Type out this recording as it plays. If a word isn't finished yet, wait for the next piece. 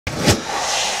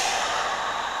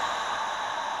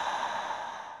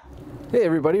Hey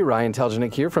everybody, Ryan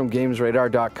Teljanik here from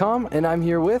GamesRadar.com, and I'm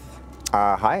here with...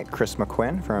 Hi, Chris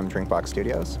McQuinn from DrinkBox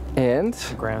Studios. And...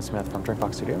 Graham Smith from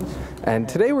DrinkBox Studios. And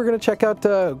today we're going to check out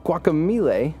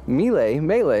Guacamelee,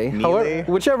 Melee,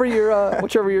 whichever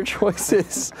your choice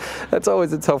is. That's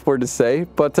always a tough word to say,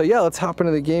 but yeah, let's hop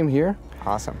into the game here.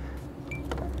 Awesome.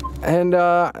 And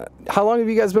how long have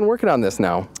you guys been working on this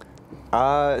now?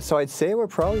 So I'd say we're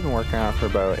probably been working on it for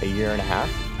about a year and a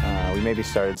half. We maybe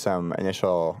started some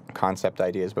initial concept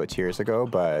ideas about 2 years ago,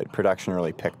 but production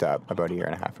really picked up about a year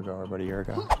and a half ago, or about a year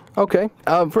ago. Okay.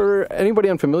 For anybody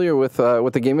unfamiliar with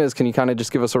what the game is, can you kind of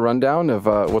just give us a rundown of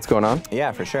what's going on?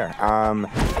 Yeah, for sure.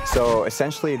 So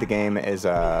essentially the game is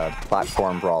a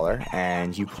platform brawler,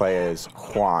 and you play as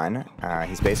Juan.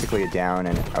 He's basically a down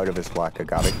and out of his luck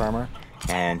agave farmer.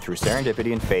 And through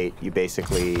serendipity and fate, you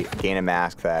basically gain a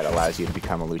mask that allows you to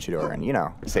become a luchador and, you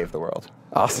know, save the world.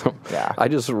 Awesome. Yeah. I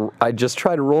just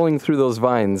tried rolling through those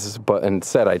vines, but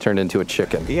instead I turned into a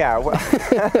chicken. Yeah, well,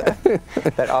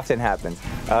 that often happens.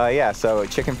 Yeah, so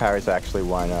chicken power is actually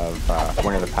one of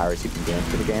the powers you can gain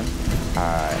for the game.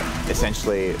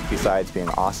 Essentially, besides being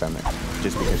awesome,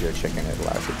 just because you're a chicken, it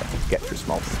allows you to get through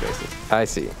small spaces. I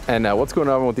see. And what's going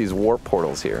on with these warp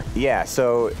portals here? Yeah,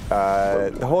 so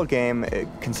the whole game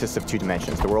consists of two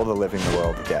dimensions, the world of the living and the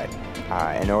world of the dead.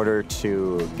 In order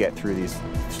to get through these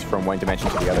from one dimension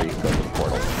to the other, you can go to the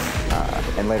portal.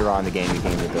 And later on in the game, you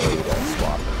gain the ability to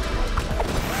swap.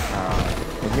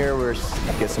 And here we're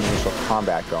get some initial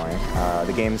combat going.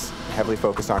 The game's heavily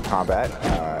focused on combat.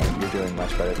 You're doing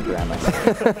much better than Graham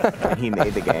myself. He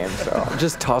made the game, so.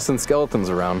 Just tossing skeletons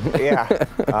around. Yeah.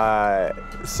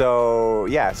 So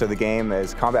the game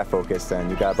is combat focused, and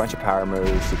you've got a bunch of power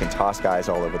moves. You can toss guys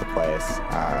all over the place.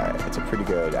 It's a pretty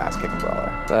good ass-kicking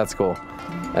brawler. That's cool.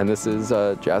 And this is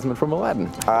Jasmine from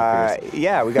Aladdin.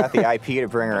 Yeah, we got the IP to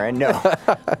bring her in. No,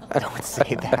 don't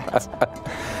say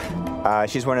that.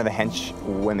 She's one of the hench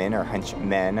women, or hench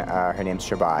men. Her name's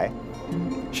Shabai.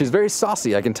 She's very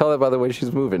saucy. I can tell that by the way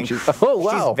she's moving. Oh,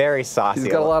 wow. She's very saucy. She's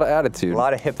got a lot of attitude. A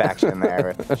lot of hip action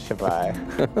there with Shabai.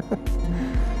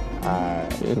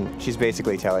 She's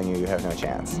basically telling you have no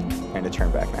chance and to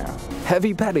turn back now.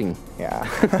 Heavy petting. Yeah.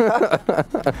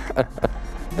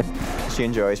 She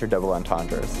enjoys her double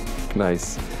entendres.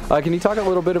 Nice. Can you talk a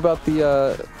little bit about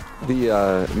the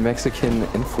Mexican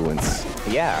influence?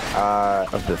 Yeah.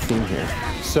 Of the theme here.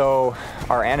 So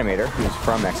our animator, who's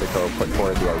from Mexico, put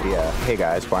forward the idea, hey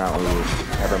guys, why don't we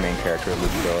have our main character,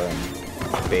 Luchador,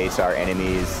 and base our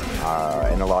enemies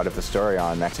and a lot of the story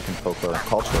on Mexican folklore and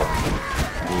culture.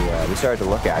 We started to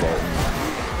look at it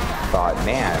and thought,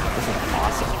 man, this is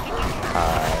awesome.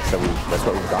 So that's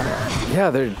what we've done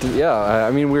here. Yeah,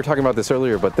 I mean, we were talking about this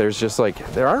earlier, but there's just like,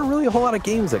 there aren't really a whole lot of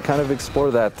games that kind of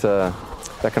explore that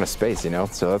that kind of space, you know?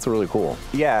 So that's really cool.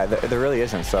 Yeah, there really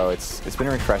isn't. So it's been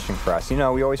refreshing for us. You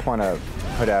know, we always want to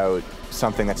put out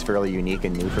something that's fairly unique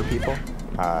and new for people.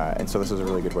 And so this is a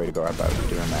really good way to go about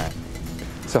doing that.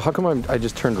 So how come I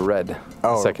just turned red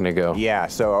a second ago? Yeah,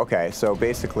 so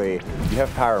basically you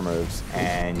have power moves,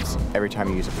 and every time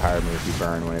you use a power move, you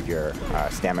burn one of your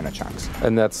stamina chunks.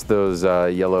 And that's those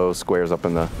yellow squares up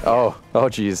in the... Oh,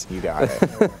 geez. You got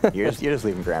it. You're just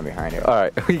leaving Graham behind here. All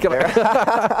right. You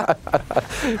gotta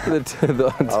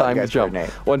the time jump.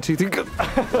 1, 2, 3, go.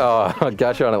 Oh, I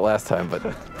got you on it last time,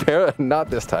 but not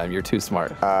this time. You're too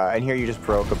smart. And here you just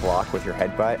broke a block with your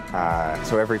headbutt.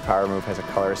 So every power move has a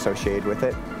color associated with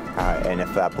it. And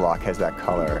if that block has that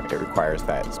color, it requires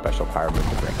that special power move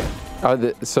to break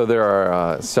it. So there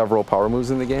are several power moves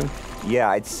in the game? Yeah,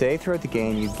 I'd say throughout the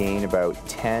game you gain about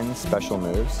 10 special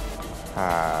moves.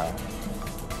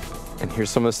 And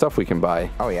here's some of the stuff we can buy.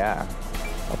 Oh, yeah.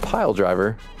 A pile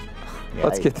driver. Yeah,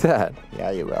 let's get that. Yeah,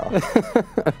 you will.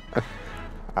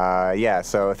 Yeah,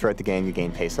 so throughout the game you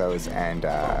gain pesos, and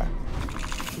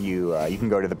you can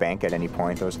go to the bank at any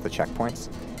point. Those are the checkpoints.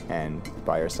 And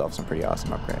buy yourself some pretty awesome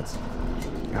upgrades.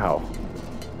 Wow.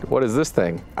 What is this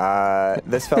thing?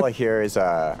 This fella here is,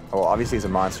 well, obviously he's a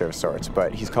monster of sorts,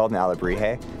 but he's called an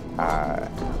alebrije.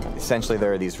 Essentially,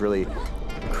 there are these really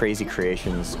crazy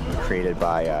creations created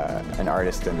by an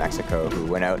artist in Mexico who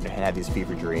went out and had these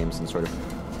fever dreams and sort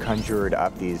of conjured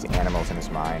up these animals in his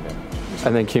mind.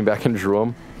 And then came back and drew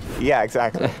them? Yeah,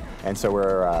 exactly. And so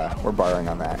we're borrowing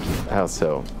on that. How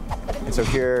so? And so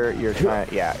here you're trying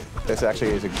to, yeah, this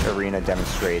actually is an arena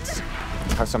demonstrates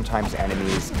how sometimes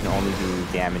enemies can only do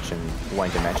damage in one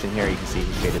dimension. Here you can see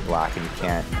he's shaded black and you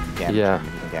can't damage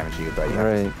him, you can damage you, but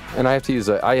right. And I have to use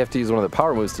one of the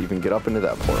power moves to even get up into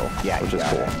that portal. Yeah, which is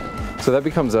cool. So that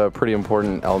becomes a pretty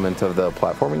important element of the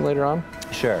platforming later on?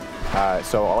 Sure.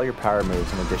 So all your power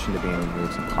moves, in addition to being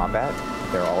moves in combat,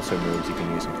 there are also moves you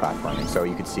can use in platforming. So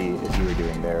you could see, as you were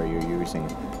doing there, you're using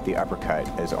the uppercut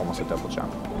as almost a double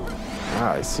jump.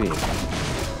 Ah, I see.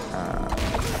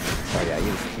 So yeah,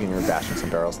 you're bashing some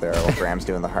barrels there while Graham's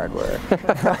doing the hard work.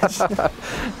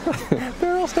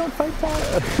 Barrels don't fight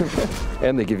back.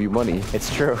 And they give you money.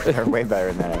 It's true. They're way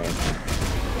better than enemies.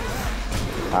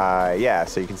 Yeah,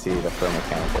 so you can see the throw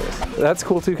mechanic is. That's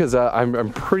cool too, because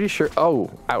I'm pretty sure.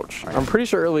 Oh, ouch! Right. I'm pretty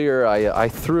sure earlier I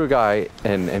threw a guy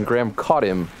and Graham caught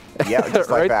him. Yeah, just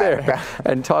like right that. there,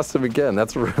 and tossed him again.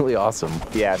 That's really awesome.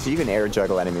 Yeah, so you can air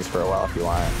juggle enemies for a while if you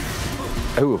want.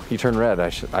 Ooh, he turned red.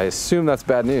 I assume that's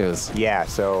bad news. Yeah,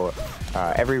 so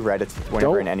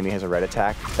whenever an enemy has a red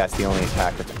attack, that's the only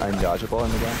attack that's undodgeable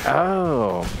in the game.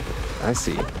 Oh, I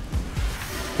see.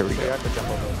 Here we go.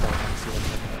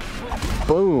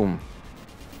 Boom.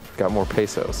 Got more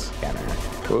pesos. Yeah, man.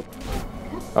 Whoop.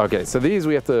 Okay, so these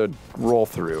we have to roll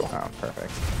through. Oh,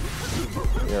 perfect.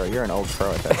 You're an old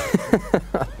pro at this.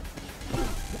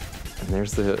 And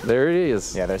there it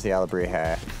is. Yeah, there's the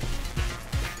Alebrije.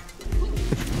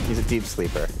 He's a deep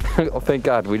sleeper. Oh, thank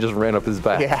God, we just ran up his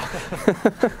back. Yeah.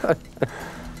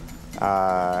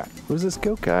 Who's this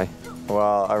goat guy?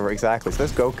 Well, exactly. So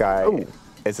this goat guy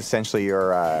is essentially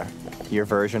your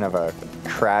version of a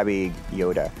crabby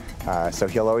Yoda. So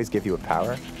he'll always give you a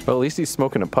power. Well, at least he's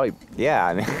smoking a pipe. Yeah,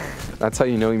 I mean, that's how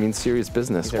you know he means serious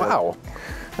business. Wow,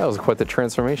 that was quite the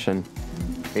transformation.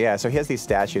 Yeah, so he has these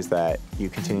statues that you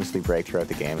continuously break throughout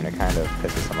the game, and it kind of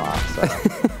pisses him off. So.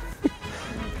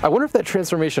 I wonder if that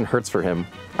transformation hurts for him.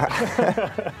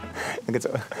 It's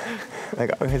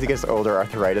like as he gets older,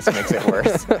 arthritis makes it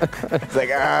worse. It's like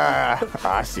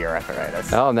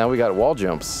osteoarthritis. Oh, now we got wall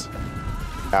jumps.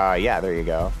 Yeah, there you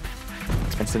go.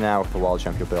 And so now with the wall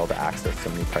jump, you'll be able to access so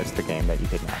many parts of the game that you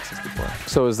didn't access before.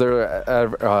 So is there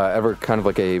ever kind of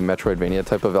like a Metroidvania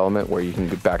type of element where you can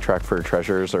backtrack for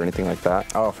treasures or anything like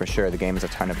that? Oh, for sure. The game has a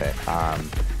ton of it.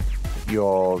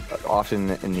 You'll often,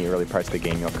 in the early parts of the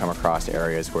game, you'll come across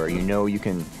areas where you know you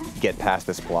can get past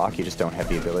this block, you just don't have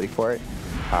the ability for it.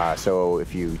 So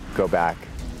if you go back,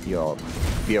 you'll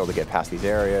be able to get past these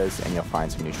areas, and you'll find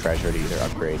some new treasure to either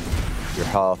upgrade your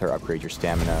health or upgrade your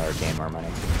stamina or gain more money.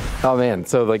 Oh man,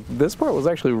 so like this part was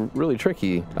actually really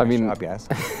tricky. I mean, job, guys.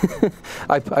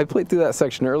 I played through that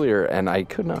section earlier and I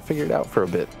could not figure it out for a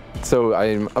bit. So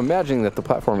I'm imagining that the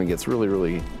platforming gets really,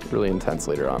 really, really intense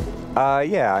later on.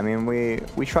 Yeah, I mean we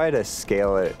try to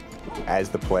scale it as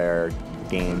the player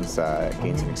gains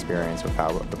an experience with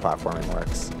how the platforming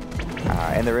works.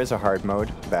 And there is a hard mode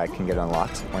that can get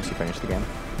unlocked once you finish the game.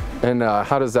 And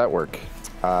how does that work?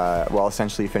 Well,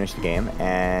 essentially you finish the game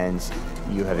and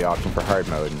you have the option for hard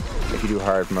mode. And if you do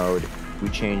hard mode, we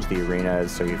change the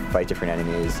arenas so you fight different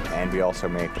enemies, and we also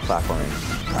make the platforming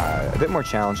a bit more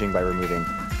challenging by removing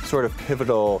sort of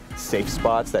pivotal safe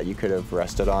spots that you could have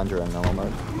rested on during normal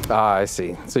mode. Ah, I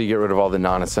see. So you get rid of all the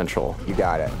non-essential. You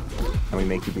got it. And we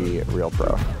make you be a real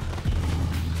pro.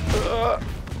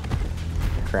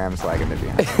 Cram's lagging it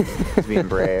behind. He's being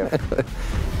brave.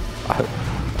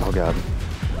 Oh God.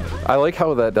 I like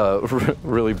how that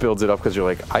really builds it up, because you're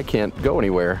like, I can't go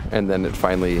anywhere, and then it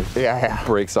finally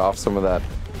breaks off some of that.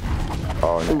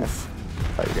 Oh, nice.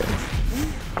 Oh, you guys.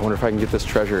 I wonder if I can get this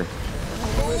treasure.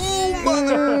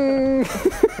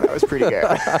 That was pretty good.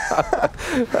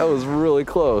 That was really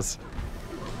close.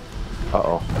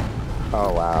 Uh-oh.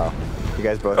 Oh, wow. You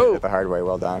guys both did it the hard way.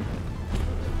 Well done.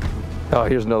 Oh,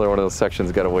 here's another one of those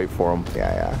sections. Got to wait for them.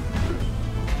 Yeah.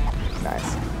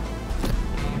 Nice.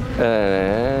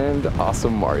 And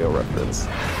awesome Mario reference.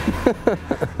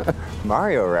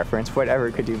 Mario reference?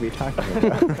 Whatever could you be talking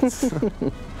about?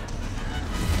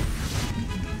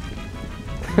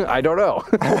 I don't know.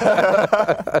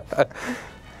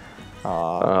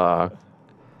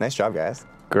 Nice job, guys.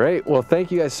 Great. Well,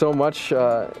 thank you guys so much.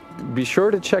 Be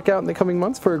sure to check out in the coming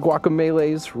months for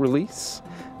Guacamelee's release.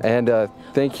 And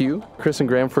thank you, Chris and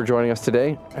Graham, for joining us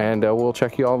today. And we'll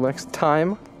check you all next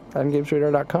time on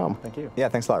GamesRadar.com. Thank you. Yeah,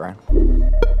 thanks a lot, Ryan.